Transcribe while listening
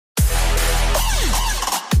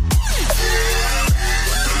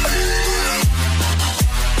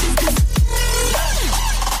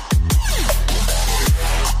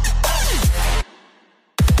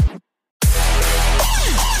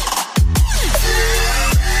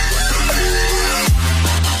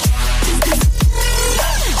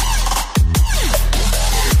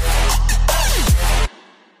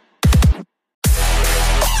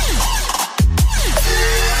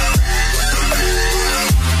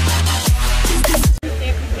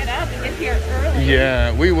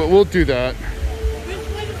Yeah, we'll do that.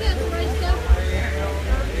 What is this? Rice stuff?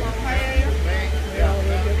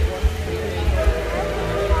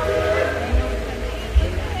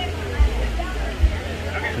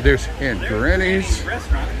 There's Aunt Granny's.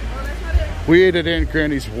 We ate at Aunt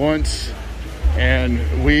Granny's once,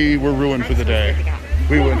 and we were ruined for the day.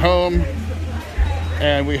 We went home,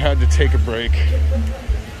 and we had to take a break.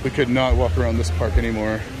 We could not walk around this park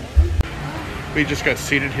anymore. We just got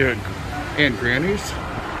seated here at Aunt Granny's.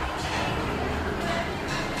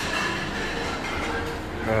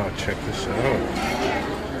 Oh, check this out.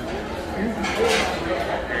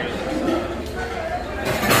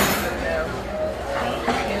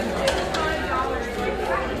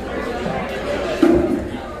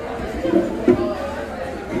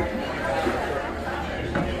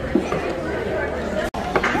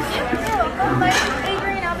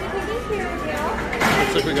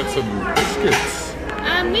 Looks like we got some biscuits.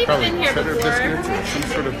 We've Probably been here cheddar before. biscuits or some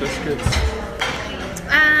sort of biscuits.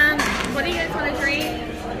 What do you guys want to drink?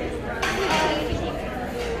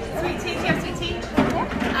 Sweet tea? Do you have sweet tea?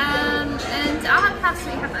 And I'll have half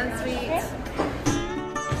sweet, half unsweet.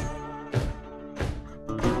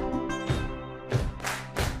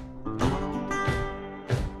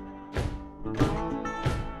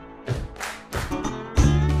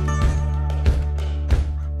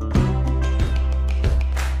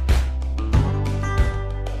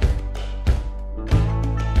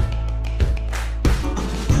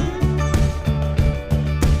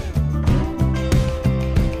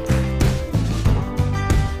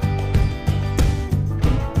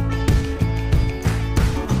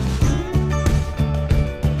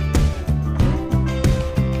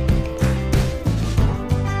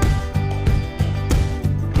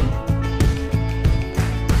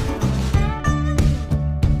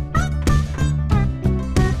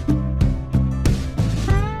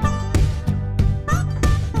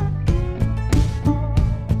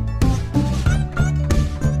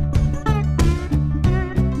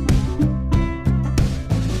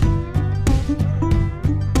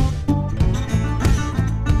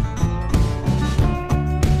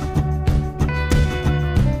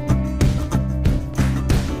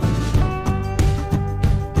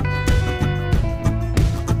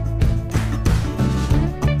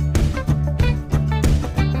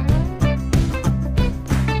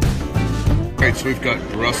 So we've got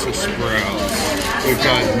Brussels sprouts, we've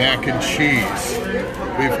got mac and cheese,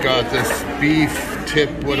 we've got this beef tip,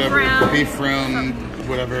 whatever, beef round,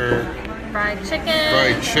 whatever, Fried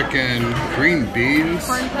chicken, green beans,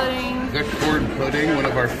 corn pudding, the corn pudding, one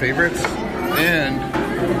of our favorites, and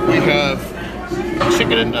we have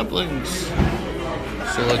chicken and dumplings.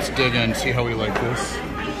 So let's dig in, see how we like this.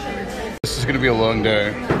 This is gonna be a long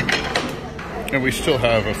day. And we still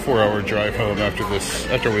have a 4-hour drive home after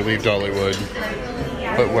we leave Dollywood.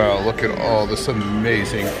 But wow, look at all this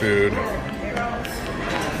amazing food.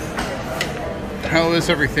 How is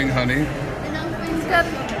everything, honey? It's good.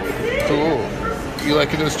 Cool. You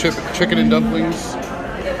liking those chicken and dumplings?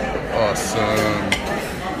 Awesome.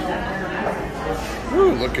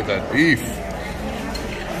 Woo, look at that beef.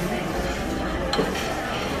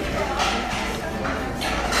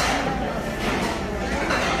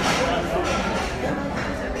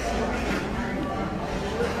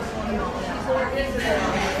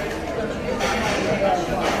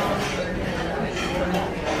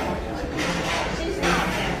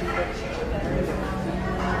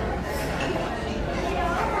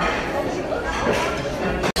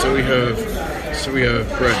 So we have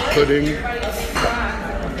bread pudding.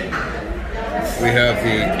 We have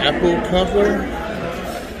the apple cobbler.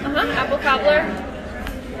 Apple cobbler.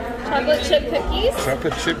 Chocolate chip cookies.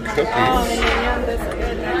 Chocolate chip cookies. Oh man, those are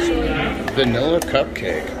good actually. Vanilla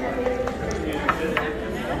cupcake.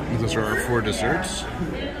 Those are our 4 desserts.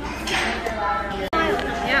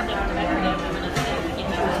 Yep.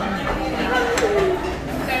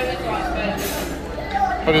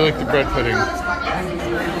 How do you like the bread pudding?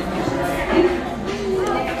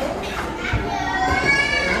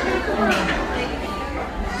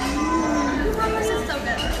 This is so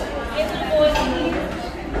good.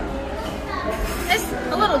 It's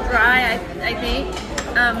a little dry, I think.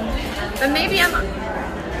 But maybe I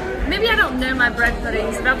don't know my bread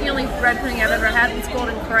puddings. About the only bread pudding I've ever had was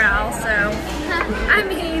Golden Corral. So, I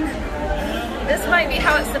mean, this might be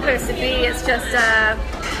how it's supposed to be. It's just,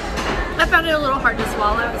 I found it a little hard to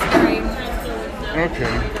swallow. It's very...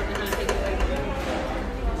 Okay.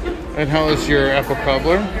 And how is your apple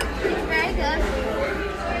cobbler? Very good.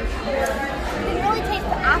 You can really taste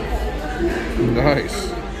the apple. Nice.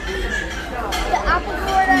 The apple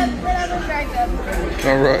whatever is very good.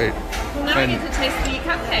 All right. Well, now I get to taste the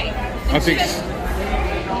cupcake. I think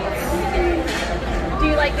Do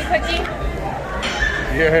you like the cookie?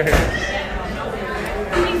 Yeah.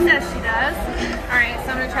 She says she does. Alright,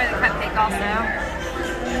 so I'm going to try the cupcake also.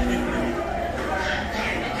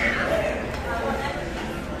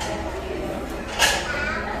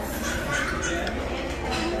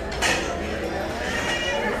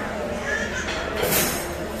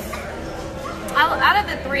 Out of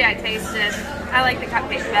the three I tasted, I like the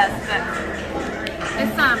cupcake best, but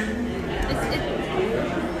it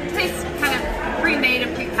tastes kind of pre-made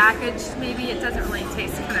and pre-packaged. Maybe it doesn't really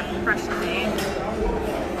taste kind of freshly made.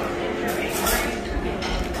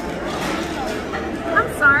 I'm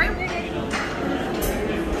sorry.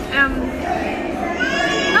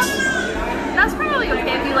 That's probably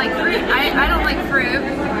okay if you like fruit. I don't like fruit.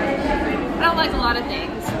 I don't like a lot of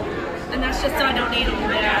things, and that's just so I don't eat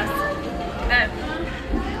them.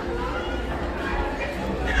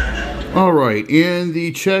 All right, and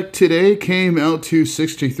the check today came out to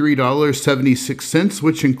 $63.76,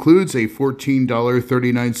 which includes a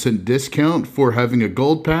 $14.39 discount for having a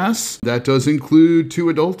gold pass. That does include 2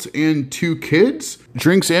 adults and 2 kids.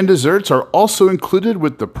 Drinks and desserts are also included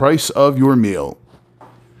with the price of your meal.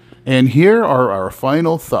 And here are our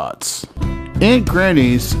final thoughts. Aunt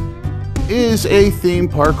Granny's is a theme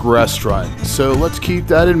park restaurant, so let's keep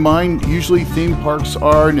that in mind. Usually theme parks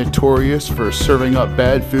are notorious for serving up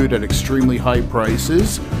bad food at extremely high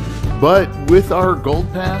prices, but with our gold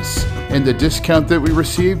pass and the discount that we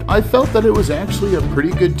received, I felt that it was actually a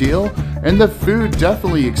pretty good deal, and the food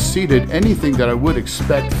definitely exceeded anything that I would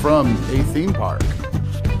expect from a theme park.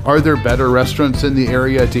 Are there better restaurants in the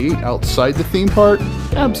area to eat outside the theme park?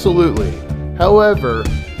 Absolutely. However,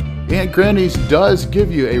 Aunt Granny's does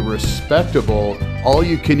give you a respectable,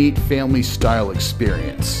 all-you-can-eat family-style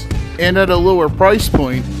experience. And at a lower price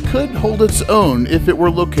point, could hold its own if it were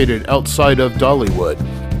located outside of Dollywood.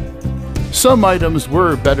 Some items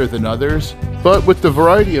were better than others, but with the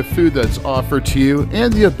variety of food that's offered to you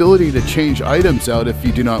and the ability to change items out if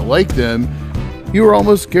you do not like them, you are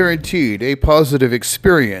almost guaranteed a positive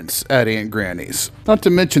experience at Aunt Granny's. Not to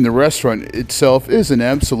mention the restaurant itself is an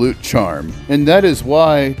absolute charm, and that is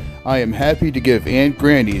why I am happy to give Aunt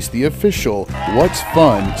Granny's the official What's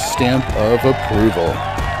Fun stamp of approval.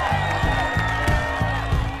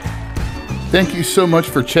 Thank you so much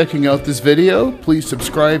for checking out this video. Please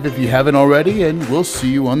subscribe if you haven't already, and we'll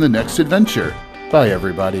see you on the next adventure. Bye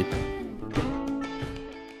everybody.